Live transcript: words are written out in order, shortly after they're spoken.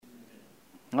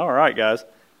All right, guys.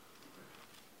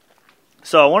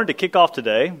 So I wanted to kick off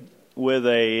today with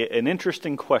an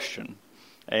interesting question.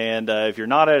 And if you're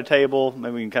not at a table,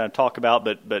 maybe we can kind of talk about,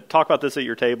 but talk about this at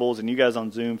your tables, and you guys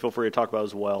on Zoom, feel free to talk about it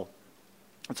as well.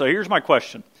 And so here's my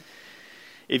question.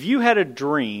 If you had a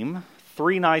dream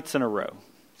 3 nights in a row,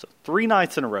 so 3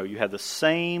 nights in a row, you had the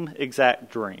same exact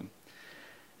dream.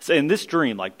 So in this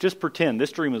dream, like, just pretend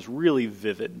this dream is really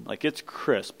vivid, like it's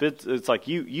crisp. It's like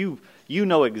you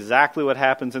know exactly what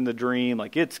happens in the dream,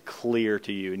 like it's clear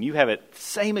to you, and you have it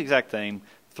same exact thing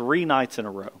 3 nights in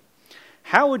a row.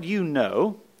 How would you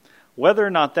know whether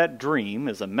or not that dream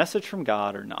is a message from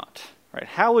God or not? Right?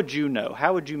 How would you know?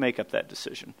 How would you make up that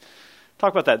decision?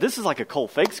 Talk about that. This is like a cold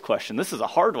fakes question. This is a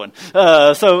hard one.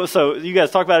 So you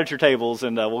guys talk about it at your tables,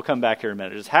 and we'll come back here in a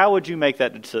minute. Just how would you make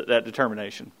that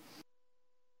determination?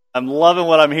 I'm loving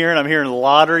what I'm hearing. I'm hearing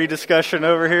lottery discussion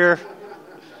over here.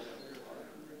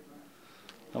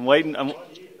 I'm waiting.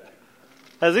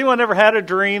 Has anyone ever had a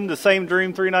dream, the same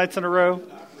dream 3 nights in a row?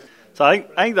 So I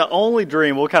think the only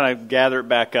dream, we'll kind of gather it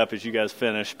back up as you guys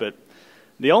finish, but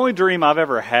the only dream I've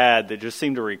ever had that just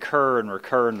seemed to recur and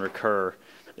recur and recur,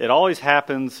 it always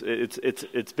happens,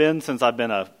 it's been since I've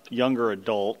been a younger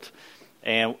adult,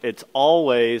 and it's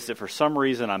always that for some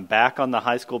reason I'm back on the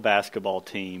high school basketball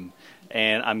team,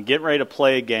 and I'm getting ready to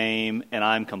play a game, and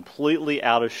I'm completely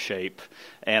out of shape,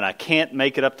 and I can't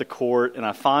make it up the court, and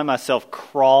I find myself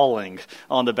crawling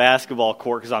on the basketball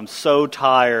court because I'm so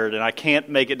tired, and I can't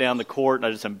make it down the court, and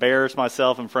I just embarrass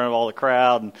myself in front of all the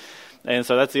crowd, and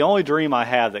so that's the only dream I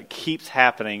have that keeps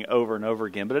happening over and over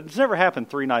again, but it's never happened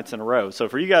 3 nights in a row. So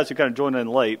for you guys who kind of joined in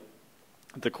late,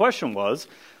 the question was,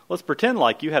 let's pretend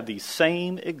like you have the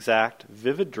same exact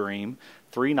vivid dream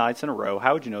 3 nights in a row.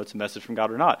 How would you know it's a message from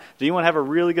God or not? Do anyone have a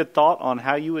really good thought on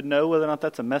how you would know whether or not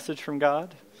that's a message from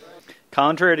God?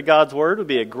 Contrary to God's word would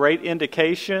be a great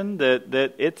indication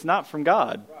that it's not from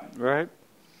God, right?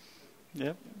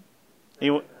 Yep.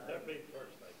 Anyone?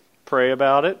 Pray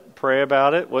about it. Pray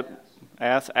about it.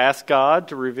 Ask God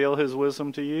to reveal His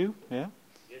wisdom to you. Yeah.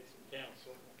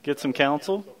 Get some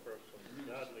counsel.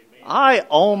 I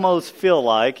almost feel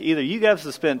like either you guys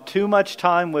have spent too much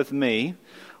time with me,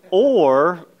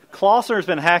 or Klossner's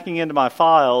been hacking into my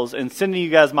files and sending you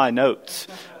guys my notes,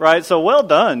 right? So well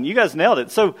done. You guys nailed it.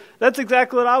 So that's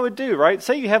exactly what I would do, right?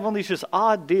 Say you have one of these just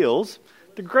odd deals.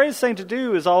 The greatest thing to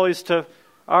do is always to,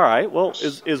 all right, well,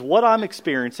 is what I'm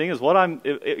experiencing, is what I'm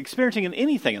experiencing in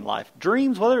anything in life,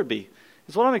 dreams, whether it be,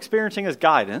 is what I'm experiencing as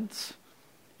guidance,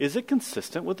 is it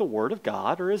consistent with the Word of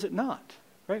God or is it not,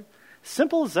 right?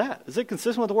 Simple as that. Is it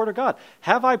consistent with the Word of God?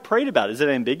 Have I prayed about it? Is it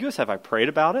ambiguous? Have I prayed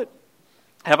about it?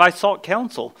 Have I sought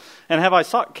counsel? And have I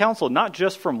sought counsel not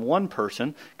just from one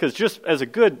person? Because just as a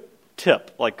good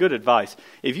tip, like good advice,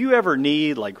 if you ever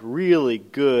need like really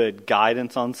good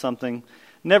guidance on something,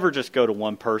 never just go to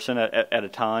one person at a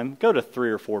time. Go to 3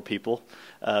 or 4 people.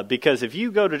 Because if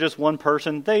you go to just one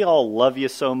person, they all love you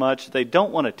so much. They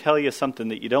don't want to tell you something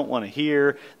that you don't want to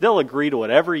hear. They'll agree to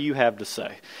whatever you have to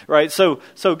say, right? So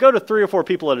go to 3 or 4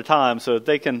 people at a time so that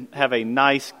they can have a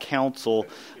nice counsel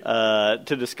to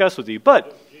discuss with you.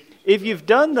 But if you've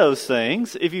done those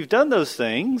things,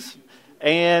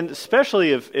 and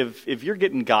especially if you're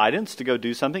getting guidance to go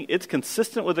do something, it's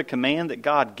consistent with the command that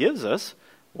God gives us,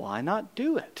 why not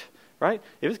do it? Right?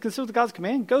 If it's consistent with God's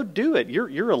command, go do it.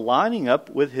 You're aligning up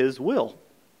with His will.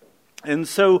 And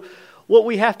so what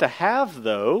we have to have,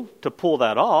 though, to pull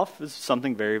that off is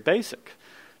something very basic.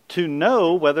 To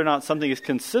know whether or not something is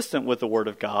consistent with the Word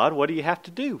of God, what do you have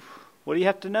to do? What do you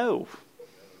have to know?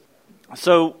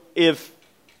 So if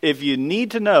you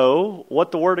need to know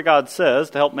what the Word of God says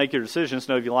to help make your decisions,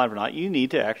 know if you line or not, you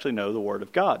need to actually know the Word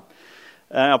of God.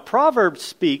 Now, Proverbs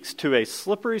speaks to a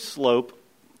slippery slope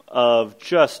of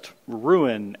just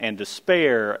ruin and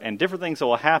despair and different things that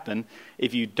will happen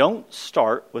if you don't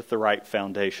start with the right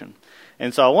foundation.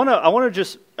 And so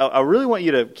I really want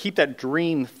you to keep that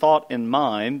dream thought in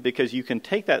mind, because you can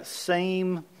take that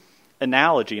same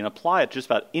analogy and apply it just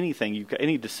about anything,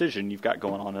 any decision you've got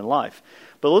going on in life.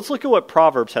 But let's look at what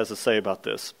Proverbs has to say about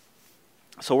this.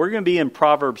 So we're going to be in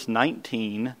Proverbs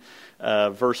 19,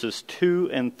 verses 2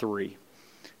 and 3.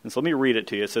 And so let me read it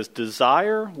to you. It says,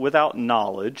 "Desire without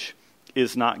knowledge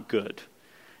is not good,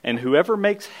 and whoever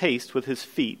makes haste with his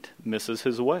feet misses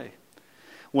his way.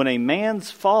 When a man's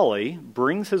folly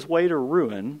brings his way to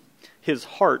ruin, his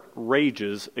heart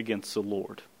rages against the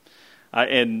Lord."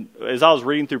 And as I was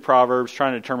reading through Proverbs,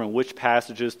 trying to determine which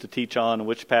passages to teach on and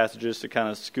which passages to kind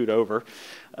of scoot over,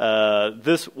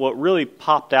 what really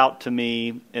popped out to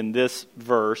me in this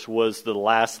verse was the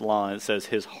last line. It says,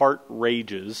 "His heart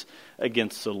rages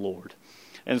against the Lord."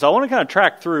 And so I want to kind of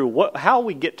track through how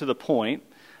we get to the point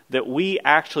that we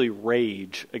actually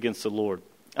rage against the Lord.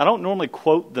 I don't normally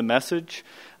quote the Message,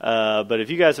 but if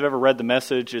you guys have ever read the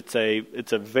Message, it's a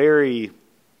very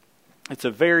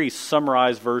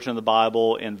summarized version of the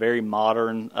Bible in very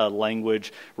modern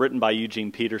language, written by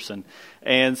Eugene Peterson.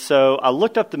 And so I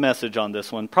looked up the Message on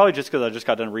this one, probably just because I just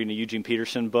got done reading a Eugene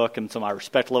Peterson book, and so my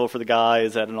respect level for the guy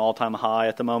is at an all-time high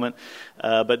at the moment.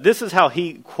 But this is how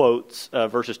he quotes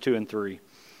verses 2 and 3.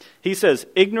 He says,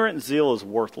 "Ignorant zeal is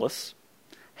worthless.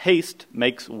 Haste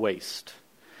makes waste.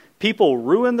 People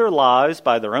ruin their lives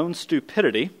by their own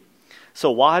stupidity. So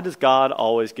why does God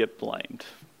always get blamed?"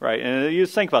 Right? And you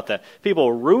just think about that.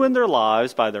 People ruin their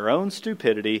lives by their own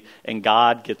stupidity, and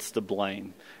God gets the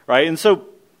blame. Right? And so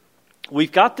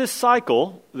we've got this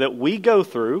cycle that we go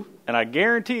through, and I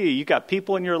guarantee you've got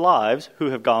people in your lives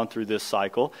who have gone through this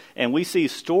cycle, and we see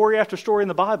story after story in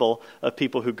the Bible of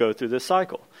people who go through this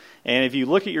cycle. And if you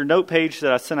look at your note page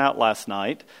that I sent out last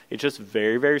night, it's just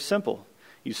very, very simple.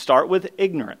 You start with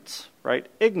ignorance, right?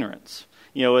 Ignorance.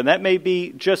 And that may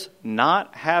be just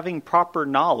not having proper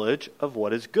knowledge of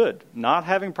what is good, not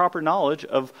having proper knowledge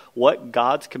of what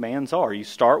God's commands are. You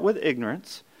start with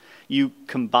ignorance. You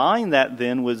combine that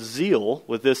then with zeal,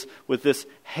 with this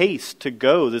haste to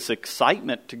go, this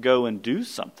excitement to go and do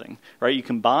something, right? You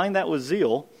combine that with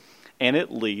zeal, and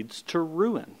it leads to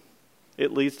ruin.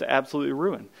 It leads to absolute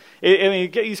ruin. You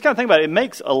just kind of think about it. It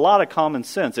makes a lot of common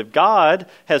sense. If God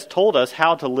has told us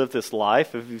how to live this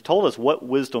life, if He's told us what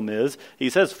wisdom is,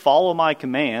 He says, "Follow my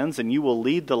commands, and you will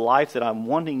lead the life that I'm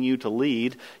wanting you to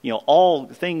lead." All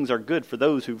things are good for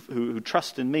those who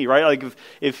trust in me, right? Like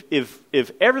if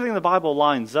everything in the Bible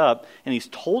lines up, and He's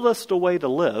told us the way to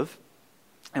live,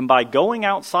 and by going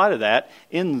outside of that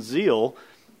in zeal,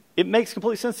 it makes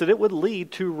complete sense that it would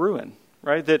lead to ruin.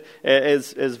 Right, that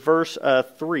as verse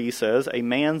 3 says, a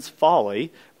man's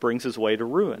folly brings his way to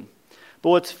ruin. But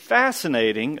what's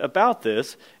fascinating about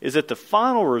this is that the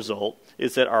final result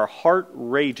is that our heart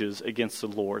rages against the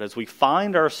Lord as we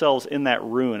find ourselves in that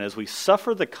ruin, as we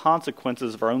suffer the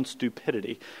consequences of our own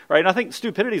stupidity. Right, and I think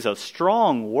stupidity is a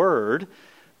strong word,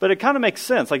 but it kind of makes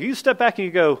sense. Like you step back and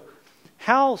you go,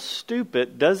 how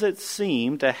stupid does it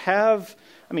seem to have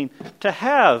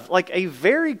like a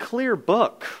very clear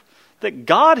book that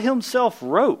God Himself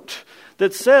wrote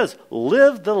that says,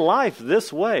 live the life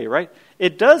this way, right?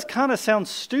 It does kind of sound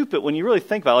stupid when you really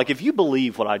think about it. Like if you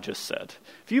believe what I just said,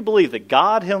 if you believe that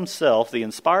God Himself,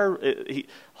 the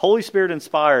Holy Spirit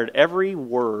inspired every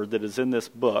word that is in this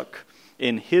book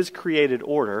in His created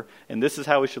order, and this is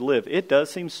how we should live, it does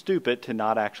seem stupid to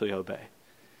not actually obey.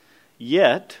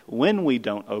 Yet, when we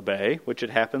don't obey, which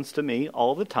it happens to me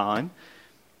all the time,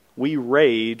 we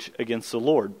rage against the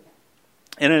Lord.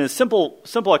 And in a simple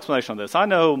explanation of this, I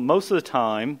know most of the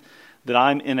time that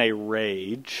I'm in a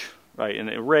rage, right?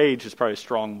 And rage is probably a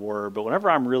strong word, but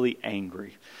whenever I'm really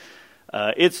angry,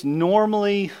 it's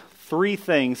normally three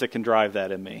things that can drive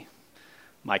that in me.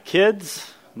 My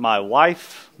kids, my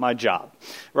wife, my job,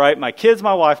 right? My kids,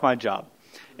 my wife, my job.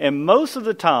 And most of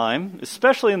the time,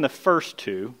 especially in the first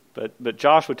two, but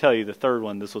Josh would tell you the third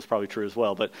one, this was probably true as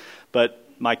well, but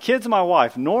my kids and my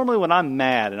wife, normally when I'm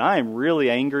mad and I am really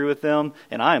angry with them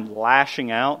and I am lashing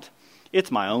out,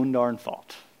 it's my own darn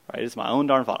fault. Right? It's my own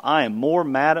darn fault. I am more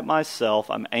mad at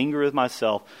myself, I'm angry with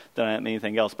myself than I am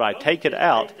anything else. But I take it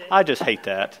out. I just hate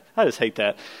that.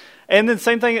 And then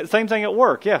same thing at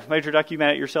work. Yeah, Major Duck, you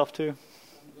mad at yourself too?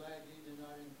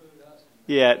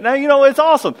 Yeah, no, it's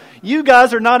awesome. You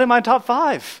guys are not in my top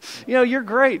 5. You're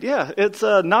great. Yeah, it's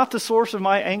not the source of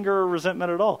my anger or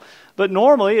resentment at all. But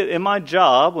normally in my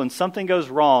job, when something goes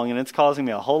wrong and it's causing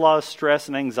me a whole lot of stress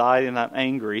and anxiety and I'm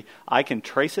angry, I can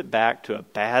trace it back to a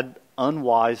bad,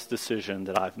 unwise decision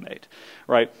that I've made,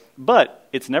 right? But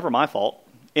it's never my fault.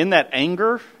 In that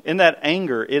anger,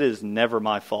 it is never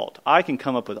my fault. I can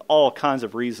come up with all kinds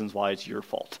of reasons why it's your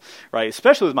fault, right?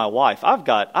 Especially with my wife. I've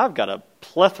got a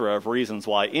plethora of reasons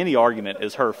why any argument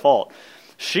is her fault.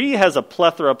 She has a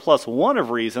plethora plus one of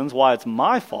reasons why it's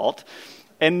my fault.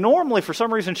 And normally, for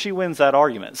some reason, she wins that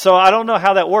argument. So I don't know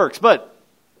how that works, but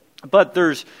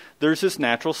there's this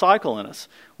natural cycle in us.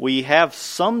 We have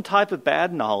some type of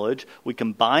bad knowledge. We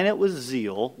combine it with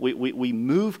zeal. We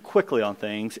move quickly on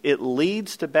things. It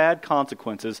leads to bad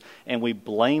consequences, and we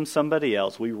blame somebody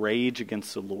else. We rage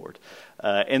against the Lord.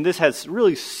 And this has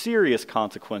really serious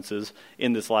consequences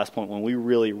in this last point when we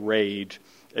really rage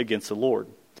against the Lord.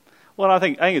 Well, I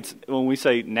think it's when we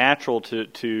say natural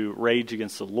to rage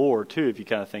against the Lord, too, if you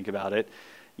kind of think about it,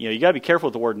 you got to be careful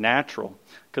with the word natural,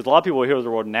 because a lot of people hear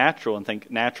the word natural and think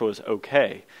natural is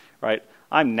okay, right?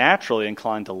 I'm naturally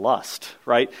inclined to lust,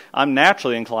 right? I'm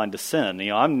naturally inclined to sin.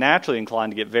 I'm naturally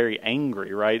inclined to get very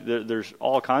angry, right? There's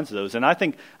all kinds of those. And I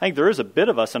think there is a bit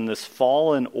of us in this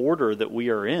fallen order that we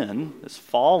are in, this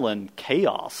fallen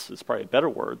chaos is probably a better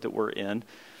word that we're in.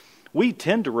 We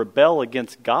tend to rebel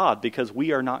against God because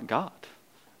we are not God,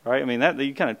 right? I mean, that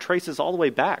you kind of traces all the way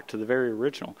back to the very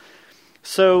original.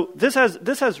 So this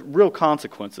has real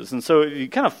consequences. And so if you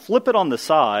kind of flip it on the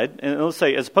side, and let's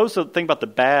say, as opposed to think about the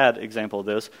bad example of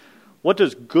this, what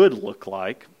does good look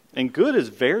like? And good is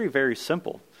very, very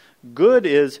simple. Good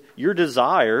is your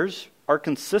desires are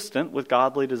consistent with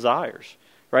godly desires,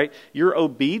 right? Your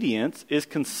obedience is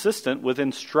consistent with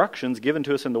instructions given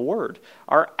to us in the Word.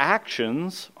 Our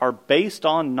actions are based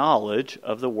on knowledge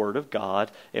of the Word of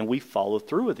God, and we follow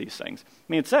through with these things. I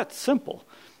mean, it's that simple.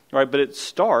 Right, but it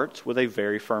starts with a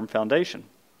very firm foundation.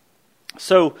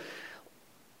 So,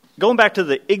 going back to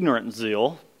the ignorant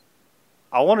zeal,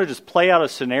 I want to just play out a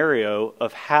scenario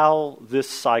of how this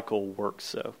cycle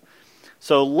works.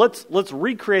 So let's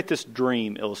recreate this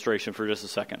dream illustration for just a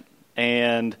second.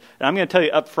 And I'm going to tell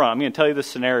you up front, I'm going to tell you this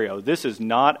scenario. This is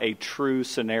not a true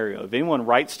scenario. If anyone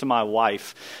writes to my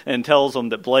wife and tells them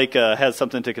that Blake has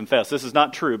something to confess, this is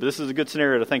not true, but this is a good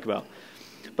scenario to think about.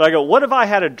 But I go, what if I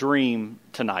had a dream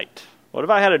tonight? What if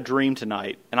I had a dream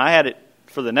tonight, and I had it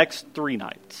for the next 3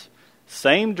 nights?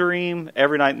 Same dream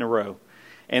every night in a row.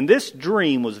 And this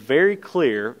dream was very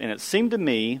clear, and it seemed to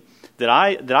me that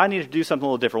I needed to do something a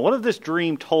little different. What if this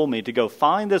dream told me to go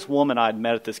find this woman I'd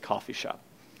met at this coffee shop?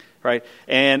 Right?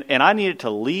 And I needed to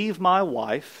leave my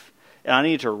wife, and I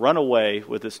needed to run away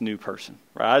with this new person.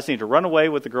 Right? I just need to run away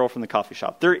with the girl from the coffee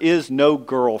shop. There is no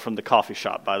girl from the coffee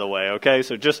shop, by the way, okay?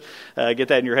 So just get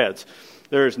that in your heads.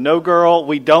 There is no girl.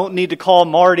 We don't need to call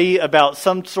Marty about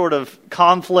some sort of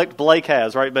conflict Blake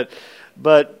has, right? But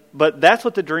that's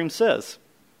what the dream says.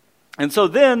 And so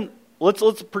then,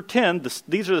 let's pretend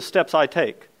these are the steps I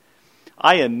take.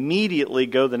 I immediately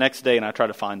go the next day and I try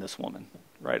to find this woman,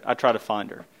 right? I try to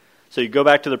find her. So you go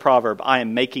back to the proverb, I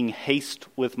am making haste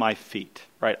with my feet,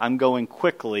 right? I'm going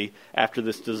quickly after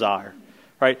this desire,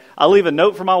 right? I leave a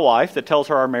note for my wife that tells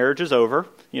her our marriage is over.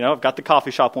 I've got the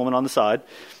coffee shop woman on the side.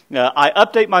 I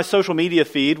update my social media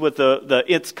feed with the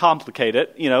it's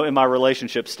complicated, in my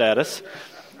relationship status.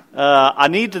 I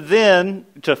need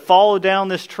to follow down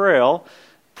this trail.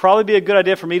 Probably be a good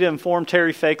idea for me to inform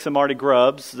Terry Fakes and Marty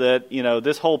Grubbs that,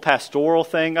 this whole pastoral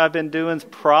thing I've been doing is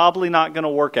probably not going to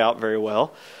work out very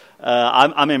well.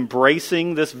 I'm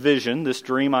embracing this vision, this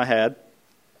dream I had.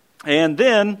 And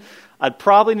then I'd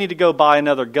probably need to go buy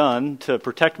another gun to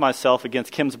protect myself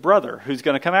against Kim's brother, who's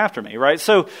going to come after me, right?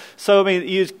 So I mean,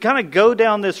 you kind of go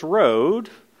down this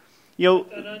road.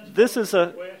 This is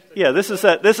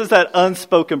that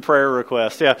unspoken prayer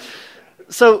request. Yeah.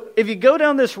 So if you go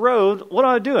down this road, what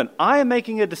am I doing? I am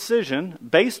making a decision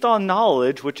based on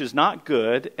knowledge, which is not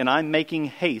good, and I'm making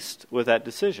haste with that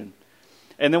decision.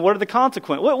 And then what are the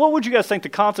consequences? What would you guys think the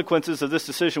consequences of this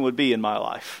decision would be in my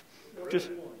life?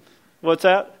 What's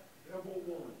that?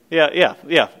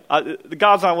 Yeah.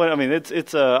 God's not winning. I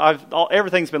mean,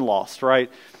 everything's been lost,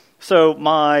 right? So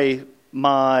my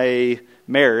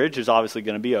marriage is obviously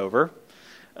going to be over.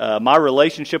 My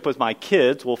relationship with my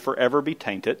kids will forever be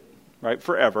tainted, right?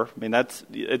 Forever. I mean,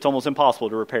 it's almost impossible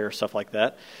to repair stuff like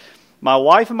that. My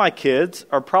wife and my kids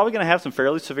are probably going to have some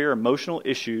fairly severe emotional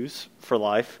issues for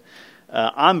life.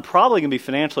 I'm probably going to be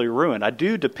financially ruined. I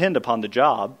do depend upon the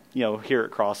job, here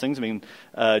at Crossings. I mean,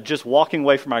 just walking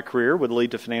away from my career would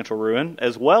lead to financial ruin,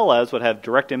 as well as would have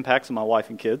direct impacts on my wife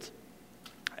and kids.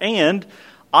 And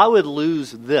I would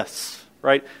lose this,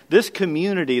 right? This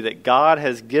community that God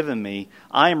has given me,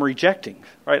 I am rejecting,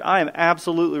 right? I am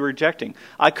absolutely rejecting.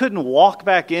 I couldn't walk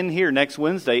back in here next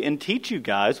Wednesday and teach you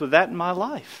guys with that in my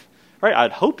life, right?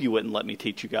 I'd hope you wouldn't let me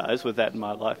teach you guys with that in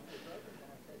my life.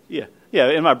 Yeah,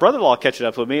 and my brother-in-law catching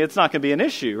up with me, it's not going to be an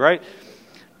issue, right?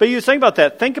 But you think about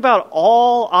that. Think about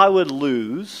all I would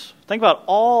lose.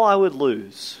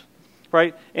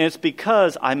 Right? And it's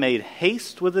because I made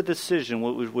haste with a decision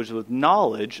which was with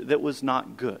knowledge that was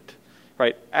not good,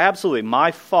 right? Absolutely.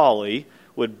 My folly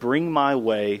would bring my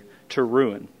way to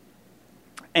ruin.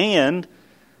 And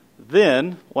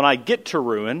then, when I get to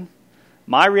ruin,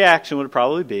 my reaction would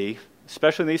probably be,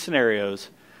 especially in these scenarios,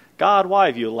 God, why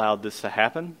have you allowed this to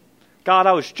happen? God,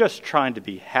 I was just trying to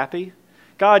be happy.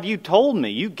 God, you told me,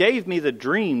 you gave me the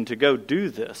dream to go do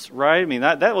this, right? I mean,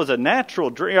 that was a natural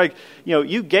dream. Like,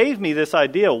 you gave me this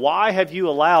idea. Why have you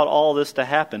allowed all this to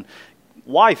happen?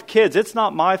 Wife, kids, it's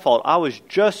not my fault. I was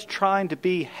just trying to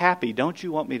be happy. Don't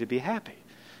you want me to be happy?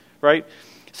 Right?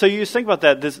 So you just think about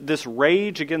that. This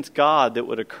rage against God that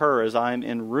would occur as I'm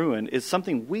in ruin is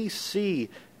something we see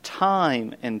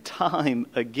time and time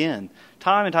again.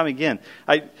 Time and time again.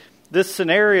 This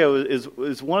scenario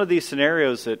is one of these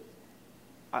scenarios that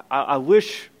I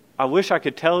wish I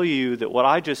could tell you that what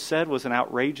I just said was an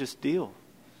outrageous deal.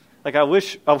 Like I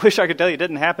wish I could tell you it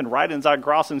didn't happen right inside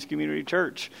Crossings Community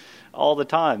Church all the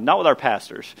time. Not with our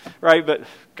pastors, right? But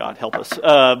God help us.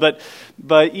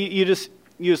 But you just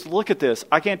look at this.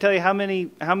 I can't tell you how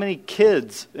many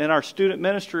kids in our student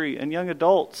ministry and young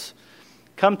adults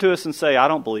come to us and say, "I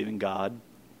don't believe in God."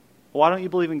 Why don't you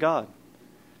believe in God?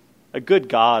 A good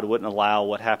God wouldn't allow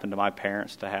what happened to my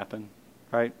parents to happen,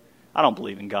 right? I don't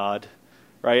believe in God,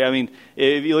 right? I mean,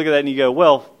 if you look at that and you go,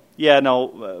 well, yeah,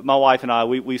 no, my wife and I,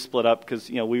 we split up because,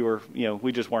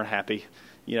 we just weren't happy,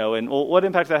 and well, what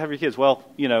impact did that have on your kids? Well,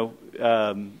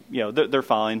 they're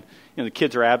fine. The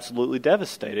kids are absolutely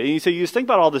devastated. And so you just think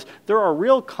about all this. There are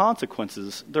real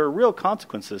consequences.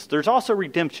 There's also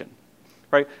redemption,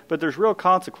 right? But there's real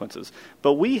consequences.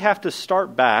 But we have to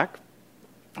start back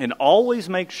and always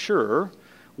make sure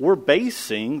we're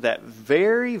basing that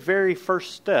very, very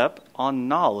first step on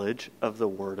knowledge of the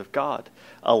Word of God.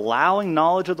 Allowing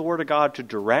knowledge of the Word of God to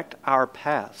direct our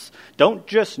paths. Don't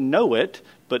just know it,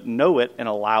 but know it and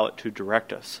allow it to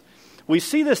direct us. We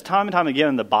see this time and time again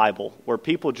in the Bible where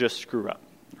people just screw up.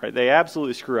 Right? They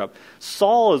absolutely screw up.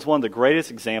 Saul is one of the greatest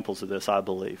examples of this, I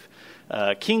believe.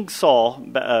 King Saul,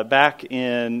 back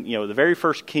in the very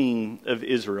first king of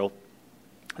Israel,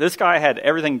 this guy had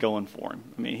everything going for him.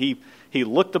 I mean, he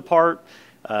looked the part.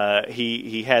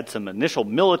 He had some initial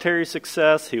military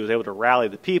success. He was able to rally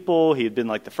the people. He had been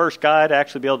like the first guy to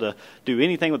actually be able to do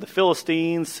anything with the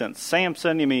Philistines since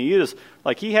Samson. I mean,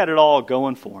 he had it all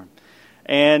going for him.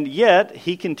 And yet,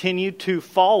 he continued to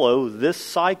follow this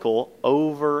cycle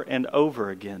over and over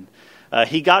again.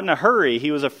 He got in a hurry.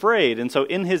 He was afraid. And so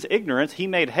in his ignorance, he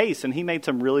made haste and he made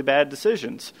some really bad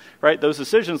decisions. Right? Those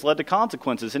decisions led to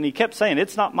consequences. And he kept saying,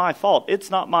 it's not my fault.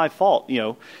 It's not my fault.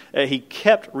 He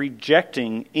kept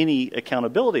rejecting any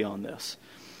accountability on this.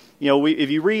 If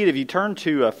you turn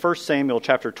to 1 Samuel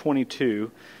chapter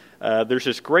 22, there's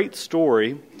this great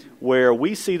story where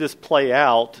we see this play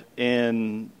out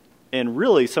in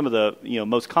really some of the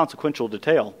most consequential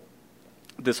detail.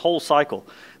 This whole cycle.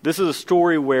 This is a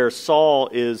story where Saul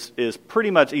is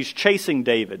pretty much, he's chasing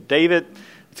David.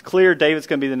 It's clear David's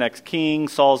going to be the next king.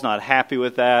 Saul's not happy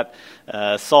with that.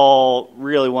 Saul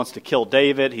really wants to kill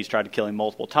David. He's tried to kill him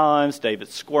multiple times.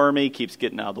 David's squirmy, keeps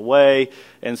getting out of the way.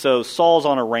 And so Saul's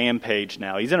on a rampage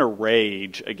now. He's in a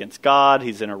rage against God.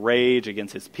 He's in a rage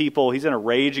against his people. He's in a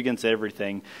rage against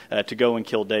everything to go and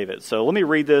kill David. So let me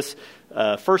read this.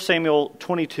 1 Samuel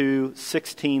 22,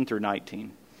 16 through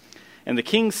 19. And the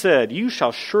king said, "You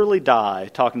shall surely die,"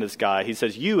 talking to this guy. He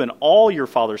says, "You and all your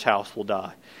father's house will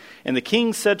die." And the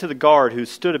king said to the guard who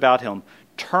stood about him,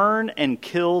 "Turn and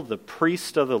kill the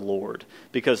priest of the Lord,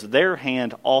 because their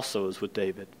hand also is with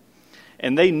David."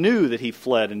 And they knew that he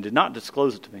fled and did not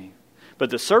disclose it to me. But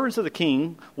the servants of the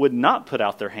king would not put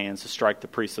out their hands to strike the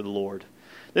priest of the Lord.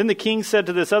 Then the king said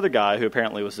to this other guy who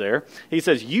apparently was there, he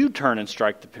says, "You turn and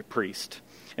strike the priest."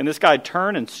 And this guy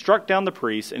turned and struck down the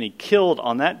priest, and he killed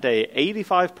on that day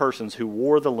 85 persons who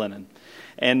wore the linen.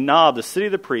 And Nob, the city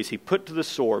of the priests, he put to the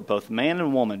sword both man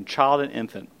and woman, child and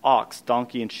infant, ox,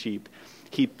 donkey, and sheep.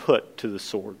 He put to the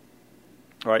sword.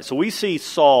 All right, so we see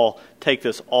Saul take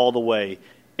this all the way.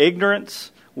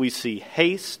 Ignorance, we see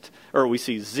haste, or we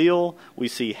see zeal, we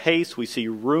see haste, we see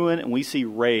ruin, and we see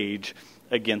rage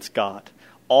against God.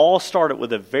 All started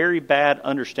with a very bad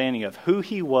understanding of who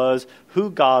he was, who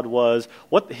God was,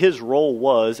 what his role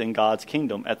was in God's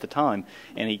kingdom at the time.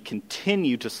 And he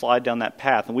continued to slide down that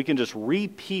path. And we can just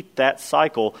repeat that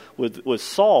cycle with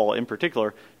Saul in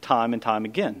particular, time and time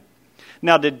again.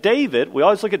 Now, did David, we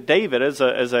always look at David as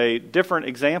a different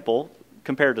example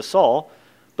compared to Saul,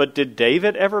 but did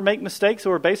David ever make mistakes that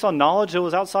were based on knowledge that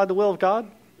was outside the will of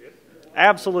God?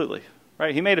 Absolutely.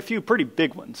 Right? He made a few pretty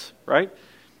big ones, right?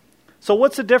 So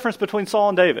what's the difference between Saul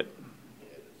and David?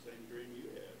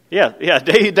 Yeah,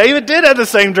 David did have the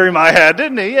same dream I had,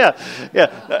 didn't he? Yeah.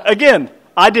 Again,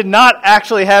 I did not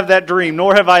actually have that dream,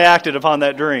 nor have I acted upon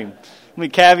that dream. Let me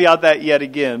caveat that yet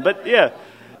again. But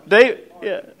David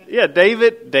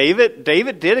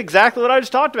did exactly what I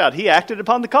just talked about. He acted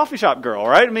upon the coffee shop girl,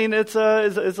 right? I mean, it's a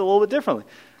little bit differently.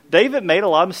 David made a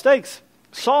lot of mistakes.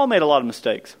 Saul made a lot of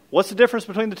mistakes. What's the difference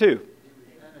between the two?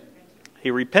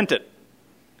 He repented.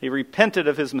 He repented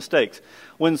of his mistakes.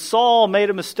 When Saul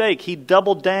made a mistake, he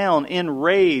doubled down in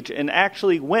rage and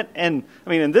actually went and,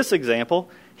 in this example,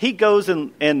 he goes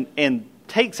and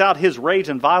takes out his rage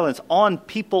and violence on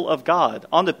people of God,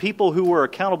 on the people who were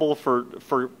accountable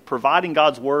for providing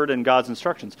God's word and God's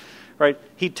instructions. Right?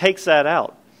 He takes that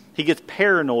out. He gets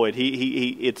paranoid.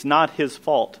 It's not his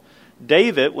fault.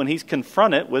 David, when he's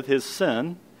confronted with his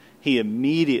sin, he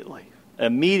immediately,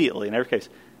 in every case,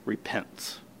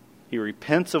 repents. He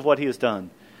repents of what he has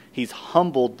done. He's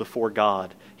humbled before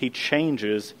God. He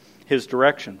changes his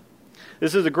direction.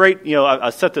 This is a great, I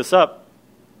set this up.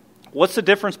 What's the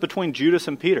difference between Judas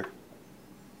and Peter?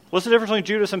 What's the difference between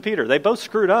Judas and Peter? They both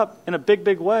screwed up in a big,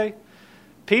 big way.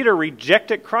 Peter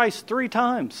rejected Christ 3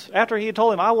 times after he had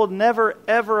told him, I will never,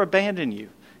 ever abandon you.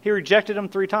 He rejected him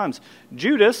 3 times.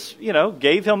 Judas,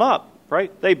 gave him up,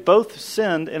 right? They both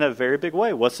sinned in a very big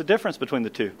way. What's the difference between the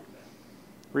two?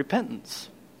 Repentance.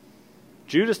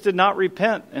 Judas did not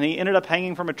repent, and he ended up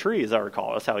hanging from a tree, as I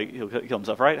recall. That's how he killed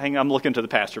himself, right? I'm looking to the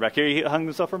pastor back here. He hung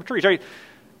himself from a tree. Right?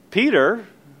 Peter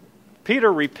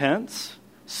repents,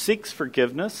 seeks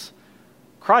forgiveness.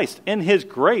 Christ, in his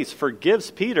grace,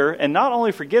 forgives Peter, and not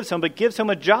only forgives him, but gives him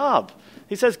a job.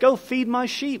 He says, go feed my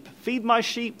sheep, feed my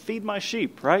sheep, feed my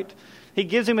sheep, right? He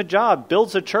gives him a job,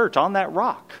 builds a church on that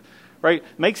rock, right?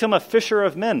 Makes him a fisher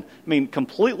of men.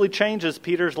 Completely changes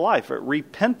Peter's life.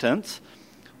 Repentance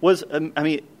was,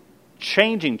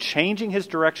 changing his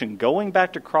direction, going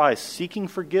back to Christ, seeking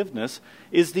forgiveness,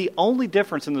 is the only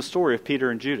difference in the story of Peter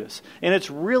and Judas. And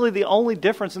it's really the only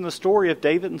difference in the story of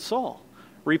David and Saul.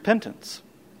 Repentance.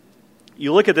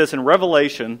 You look at this in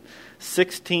Revelation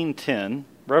 16:10.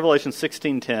 Revelation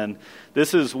 16:10.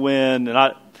 This is when,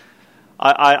 and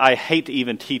I hate to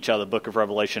even teach out of the book of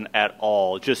Revelation at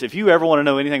all. Just if you ever want to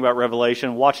know anything about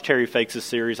Revelation, watch Terry Fakes'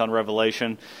 series on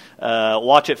Revelation.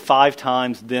 Watch it 5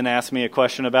 times, then ask me a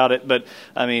question about it. But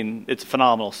it's a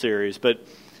phenomenal series. But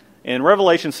in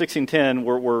Revelation 16:10,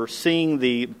 we're seeing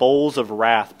the bowls of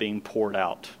wrath being poured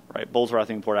out. Right, bowls of wrath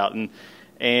being poured out,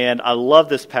 and I love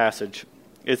this passage.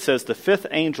 It says, the 5th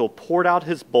angel poured out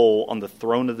his bowl on the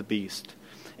throne of the beast,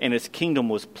 and his kingdom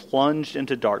was plunged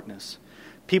into darkness.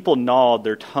 People gnawed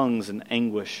their tongues in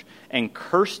anguish and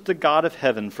cursed the God of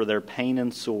heaven for their pain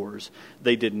and sores.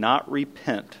 They did not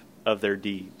repent of their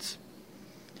deeds.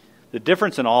 The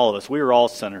difference in all of us, we are all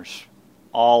sinners.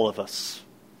 All of us.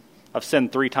 I've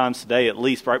sinned 3 times today at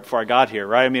least right before I got here,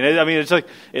 right? It's like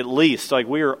at least, like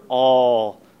we are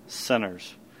all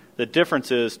sinners. The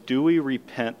difference is, do we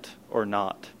repent or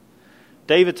not?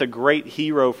 David's a great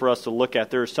hero for us to look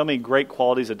at. There are so many great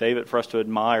qualities of David for us to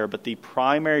admire, but the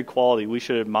primary quality we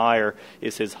should admire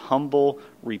is his humble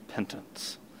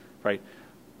repentance, right?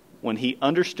 When he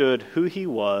understood who he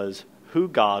was, who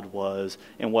God was,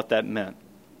 and what that meant.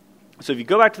 So if you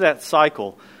go back to that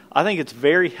cycle, I think it's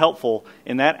very helpful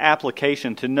in that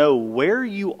application to know where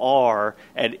you are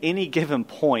at any given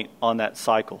point on that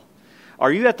cycle.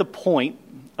 Are you at the point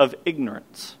of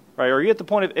ignorance? Right? Are you at the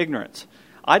point of ignorance?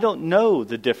 I don't know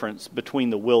the difference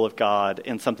between the will of God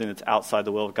and something that's outside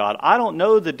the will of God. I don't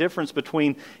know the difference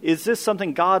between, is this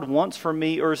something God wants for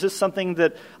me, or is this something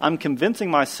that I'm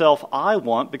convincing myself I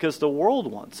want because the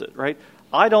world wants it, right?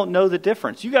 I don't know the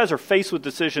difference. You guys are faced with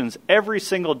decisions every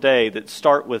single day that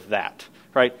start with that,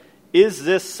 right? Is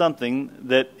this something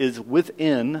that is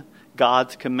within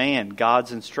God's command,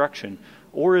 God's instruction,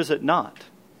 or is it not,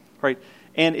 right?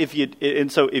 And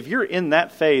so if you're in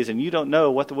that phase and you don't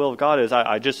know what the will of God is,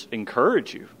 I just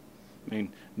encourage you.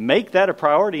 Make that a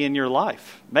priority in your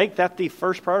life. Make that the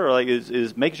first priority.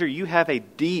 Is make sure you have a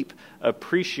deep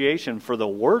appreciation for the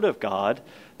Word of God,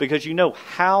 because you know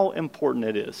how important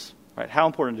it is. Right? How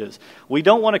important it is. We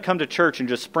don't want to come to church and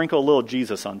just sprinkle a little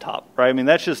Jesus on top. Right?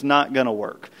 That's just not going to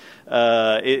work.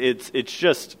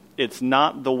 It's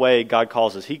not the way God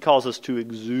calls us. He calls us to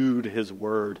exude His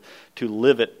Word, to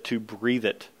live it, to breathe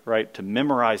it, right? To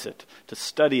memorize it, to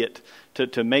study it,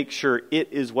 to make sure it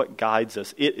is what guides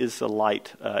us. It is the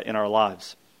light in our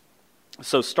lives.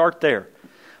 So start there.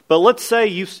 But let's say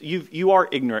you are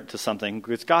ignorant to something,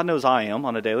 because God knows I am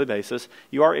on a daily basis.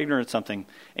 You are ignorant to something,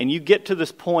 and you get to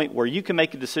this point where you can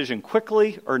make a decision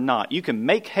quickly or not. You can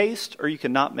make haste or you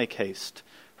cannot make haste,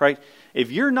 right?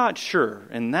 If you're not sure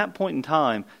in that point in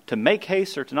time to make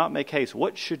haste or to not make haste,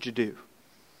 what should you do?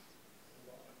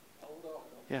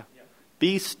 Yeah.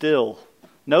 Be still.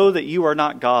 Know that you are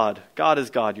not God. God is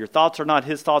God. Your thoughts are not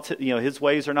His thoughts. His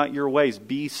ways are not your ways.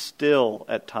 Be still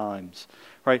at times.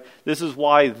 Right? This is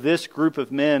why this group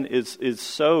of men is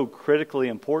so critically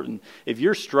important. If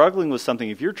you're struggling with something,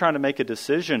 if you're trying to make a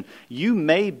decision, you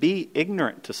may be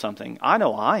ignorant to something. I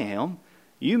know I am.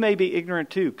 You may be ignorant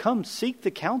too. Come seek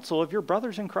the counsel of your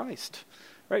brothers in Christ.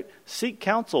 Right? Seek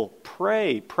counsel.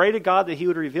 Pray. Pray to God that He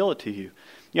would reveal it to you.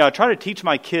 I try to teach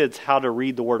my kids how to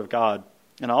read the Word of God.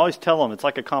 And I always tell them it's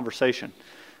like a conversation.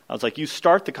 I was like, you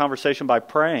start the conversation by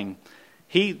praying.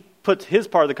 puts his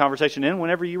part of the conversation in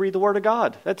whenever you read the Word of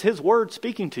God. That's his Word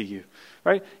speaking to you,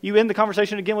 right? You end the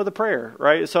conversation again with a prayer,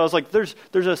 right? So I was like, there's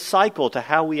a cycle to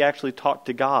how we actually talk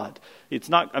to God. It's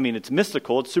not, it's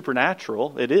mystical, it's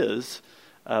supernatural, it is,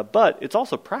 but it's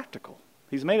also practical.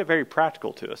 He's made it very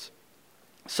practical to us.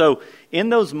 So in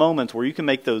those moments where you can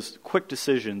make those quick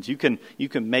decisions, you can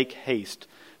make haste,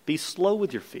 be slow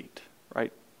with your feet,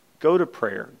 right? Go to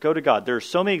prayer. Go to God. There are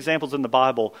so many examples in the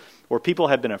Bible where people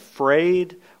have been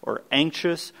afraid or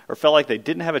anxious or felt like they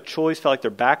didn't have a choice, felt like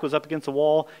their back was up against the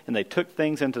wall, and they took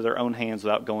things into their own hands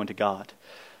without going to God.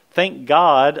 Thank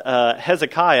God,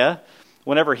 Hezekiah,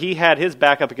 whenever he had his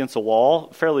back up against the wall,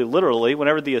 fairly literally,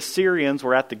 whenever the Assyrians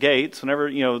were at the gates,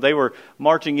 whenever they were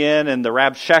marching in and the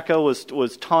Rabshakeh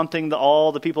was taunting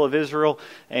all the people of Israel,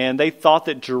 and they thought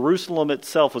that Jerusalem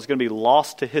itself was going to be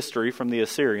lost to history from the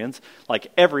Assyrians,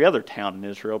 like every other town in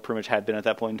Israel pretty much had been at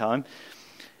that point in time.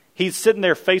 He's sitting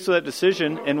there faced with that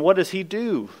decision, and what does he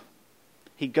do?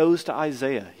 He goes to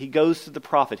Isaiah. He goes to the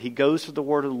prophet. He goes to the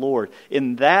word of the Lord.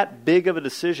 In that big of a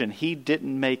decision, he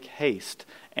didn't make haste.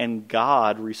 And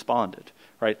God responded,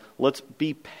 right? Let's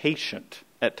be patient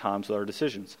at times with our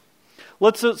decisions.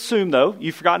 Let's assume, though,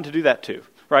 you've forgotten to do that too,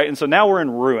 right? And so now we're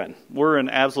in ruin. We're in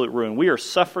absolute ruin. We are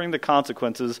suffering the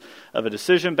consequences of a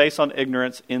decision based on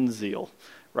ignorance in zeal,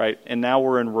 right? And now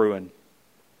we're in ruin.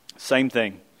 Same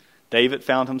thing. David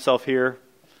found himself here.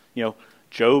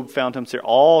 Job found himself here.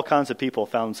 All kinds of people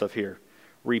found themselves here.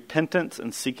 Repentance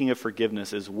and seeking of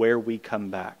forgiveness is where we come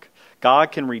back.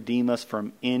 God can redeem us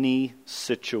from any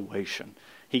situation.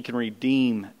 He can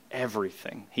redeem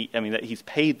everything. He's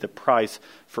paid the price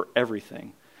for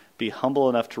everything. Be humble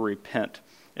enough to repent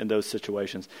in those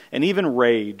situations. And even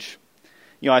rage.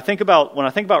 When I think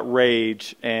about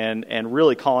rage and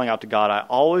really calling out to God, I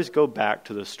always go back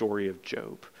to the story of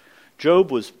Job.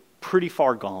 Job was pretty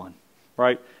far gone,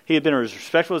 right? He had been as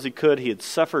respectful as he could. He had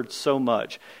suffered so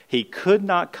much. He could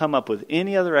not come up with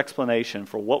any other explanation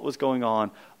for what was going on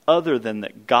other than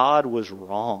that God was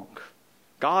wrong.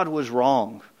 God was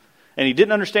wrong. And he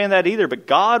didn't understand that either, but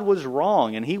God was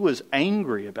wrong, and he was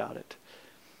angry about it.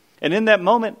 And in that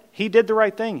moment, he did the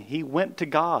right thing. He went to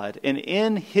God. And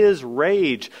in his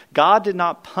rage, God did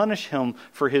not punish him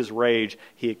for his rage.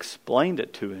 He explained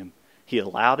it to him. He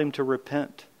allowed him to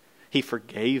repent. He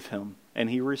forgave him, and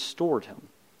he restored him.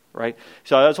 Right?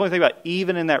 So I was only thinking about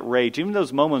even in that rage, even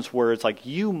those moments where it's like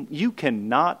you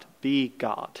cannot be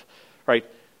God. Right?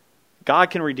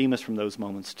 God can redeem us from those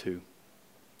moments too.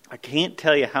 I can't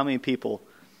tell you how many people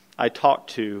I talk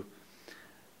to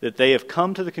that they have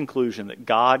come to the conclusion that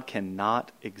God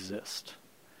cannot exist.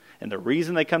 And the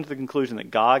reason they come to the conclusion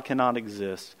that God cannot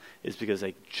exist is because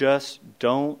they just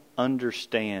don't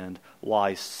understand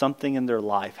why something in their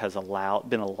life has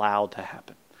been allowed to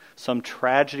happen. Some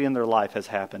tragedy in their life has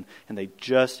happened, and they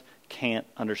just can't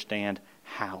understand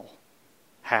how.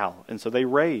 And so they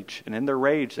rage, and in their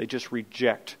rage, they just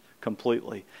reject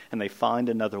completely, and they find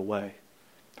another way.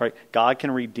 Right? God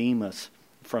can redeem us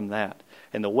from that.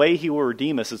 And the way he will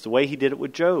redeem us is the way he did it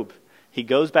with Job. He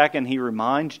goes back and he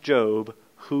reminds Job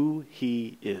who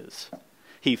he is.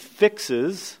 He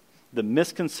fixes the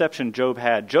misconception Job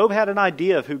had. Job had an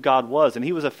idea of who God was, and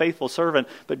he was a faithful servant,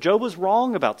 but Job was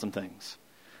wrong about some things.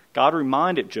 God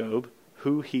reminded Job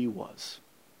who he was.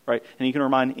 Right? And he can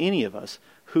remind any of us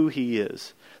who he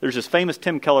is. There's this famous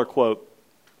Tim Keller quote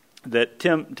that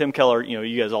Tim Keller,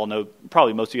 you guys all know,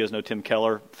 probably most of you guys know Tim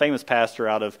Keller, famous pastor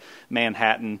out of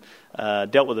Manhattan,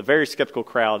 dealt with a very skeptical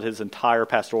crowd his entire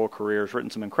pastoral career, has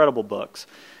written some incredible books.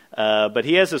 But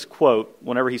he has this quote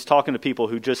whenever he's talking to people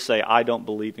who just say, I don't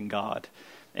believe in God.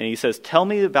 And he says, tell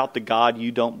me about the God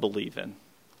you don't believe in.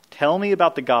 Tell me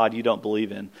about the God you don't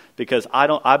believe in, because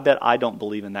I bet I don't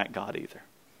believe in that God either.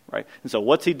 Right? And so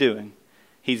what's he doing?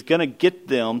 He's going to get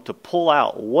them to pull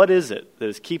out what is it that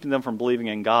is keeping them from believing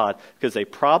in God, because they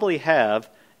probably have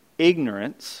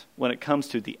ignorance when it comes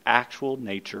to the actual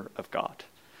nature of God.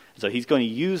 So he's going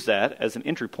to use that as an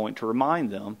entry point to remind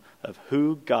them of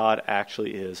who God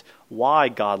actually is, why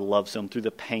God loves them through the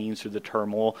pains, through the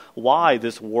turmoil, why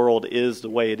this world is the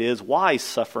way it is, why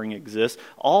suffering exists,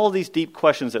 all these deep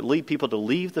questions that lead people to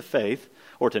leave the faith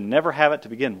or to never have it to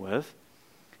begin with.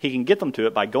 He can get them to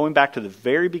it by going back to the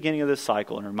very beginning of this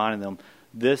cycle and reminding them,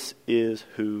 this is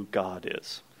who God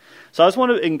is. So I just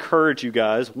want to encourage you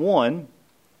guys, one,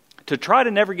 to try to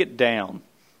never get down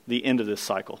the end of this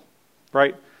cycle,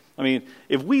 right?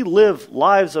 If we live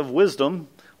lives of wisdom,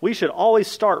 we should always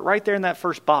start right there in that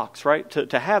first box, right?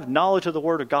 To have knowledge of the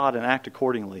Word of God and act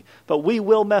accordingly. But we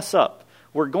will mess up.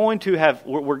 We're going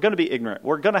to be ignorant.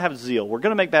 We're going to have zeal. We're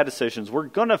going to make bad decisions. We're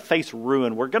going to face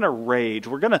ruin. We're going to rage.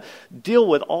 We're going to deal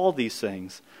with all these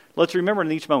things. Let's remember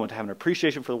in each moment to have an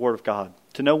appreciation for the Word of God,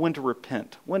 to know when to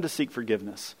repent, when to seek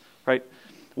forgiveness, right?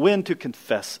 When to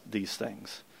confess these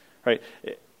things, right?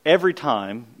 Every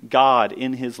time, God,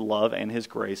 in His love and His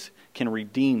grace, can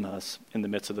redeem us in the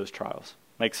midst of those trials.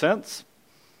 Make sense?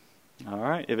 All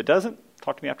right. If it doesn't,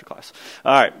 talk to me after class.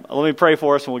 All right. Let me pray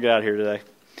for us and we'll get out of here today.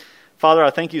 Father,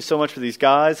 I thank you so much for these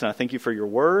guys, and I thank you for your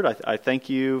word. I thank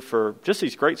you for just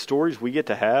these great stories we get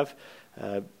to have.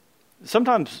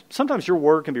 Sometimes your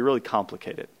word can be really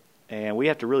complicated, and we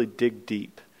have to really dig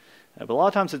deep. But a lot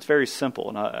of times it's very simple,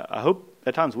 and I hope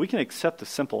at times we can accept the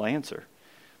simple answer.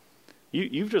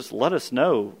 You've just let us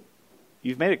know.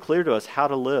 You've made it clear to us how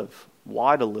to live,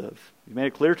 why to live. You've made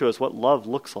it clear to us what love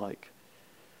looks like.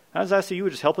 I just ask that you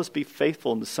would just help us be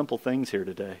faithful in the simple things here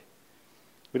today.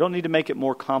 We don't need to make it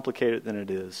more complicated than it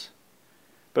is.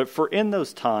 But for in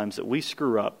those times that we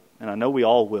screw up, and I know we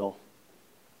all will,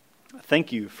 I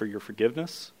thank you for your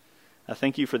forgiveness. I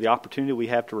thank you for the opportunity we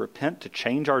have to repent, to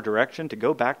change our direction, to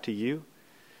go back to you.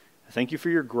 I thank you for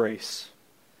your grace,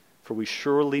 for we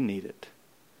surely need it.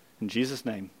 In Jesus'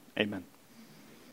 name, amen.